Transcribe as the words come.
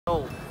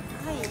So,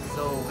 Hi.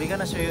 so we're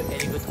gonna show you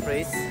any good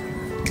place.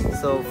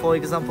 So, for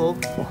example,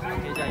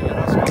 okay, じゃあよ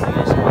ろしくお願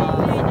いしま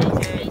す。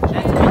Okay,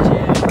 nice to meet you.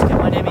 Okay,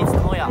 my name is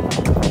Toya.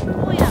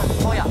 Toya.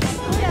 Toya.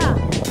 Toya.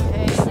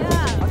 Okay.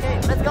 Yeah. Okay,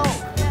 let's go.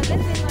 Yeah,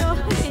 let's enjoy.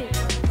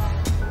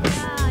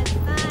 Yeah, it's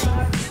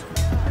nice.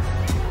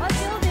 What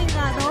building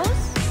are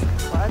those?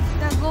 What?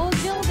 The gold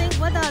building,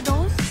 what are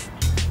those?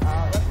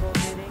 Let's go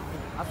meeting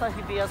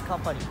Asahi Beer's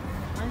company.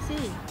 I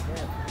see.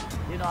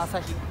 Yeah. You know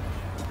Asahi?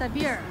 The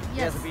beer.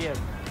 Yes. Beer.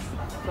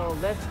 So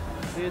left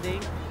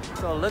building,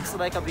 so looks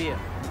like a beer.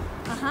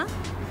 Uh-huh.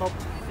 Top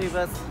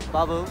silver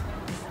bubble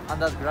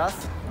under glass,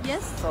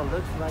 Yes. so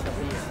looks like a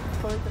beer.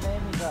 So its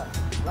name is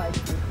like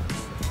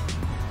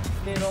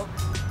Scale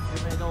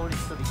Yume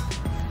Street.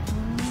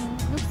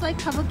 Looks like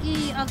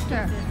kabuki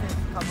actor.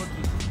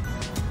 Kabuki.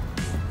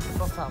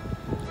 Sosan.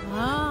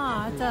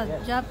 Ah, it's a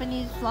Yes.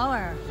 Japanese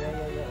flower.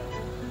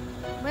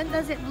 Yeah. When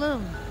does it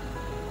bloom?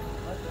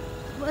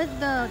 When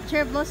the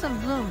cherry blossom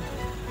bloom?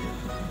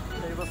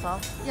 Cherry-blossom.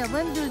 Yeah,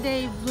 when do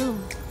they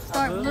bloom?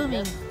 Start Bloom,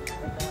 blooming. yes.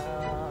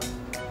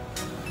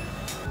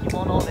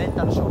 Kimono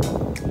rental shop.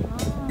 Oh.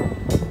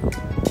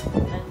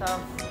 Rental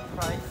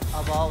price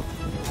about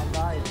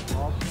 $1.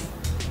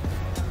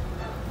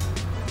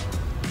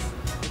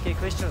 Okay,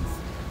 questions.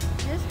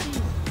 Yes,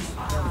 please.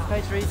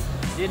 Sky trees.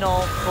 Do you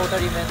know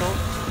totally metal?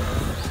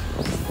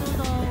 So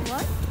the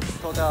what?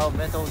 Total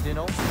metal, do you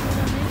know? The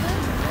ribbon?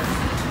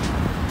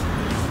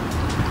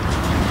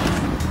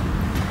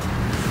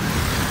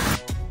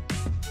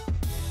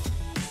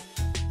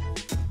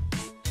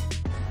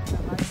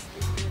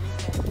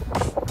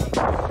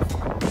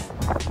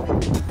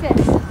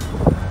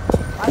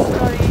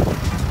 Actually,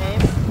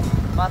 name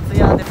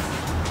Matsuya.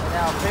 And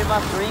our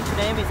famous drink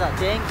name is a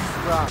Denk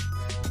brand.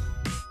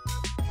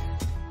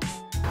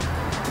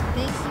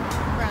 Thank you,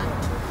 brand.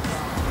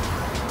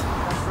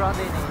 That's brand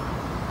name.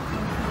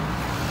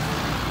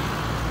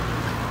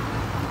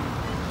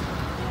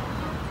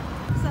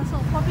 So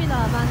popular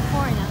among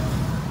foreigners.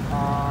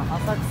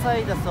 Asakusa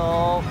is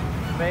so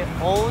very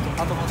old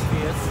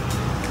atmosphere.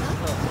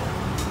 So,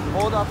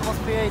 old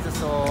atmosphere is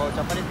so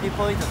Japanese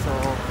people is so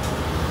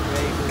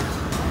very good.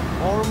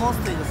 Almost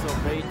is so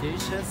very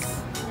delicious.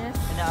 Yes.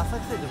 And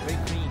Asakusa is very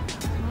clean.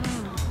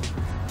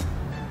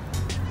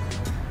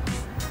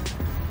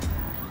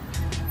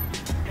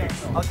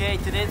 Okay,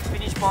 today's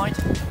finish point.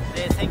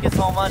 Thank you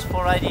so much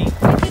for riding.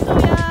 Thank you,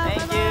 Toya.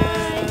 Thank Bye-bye. you.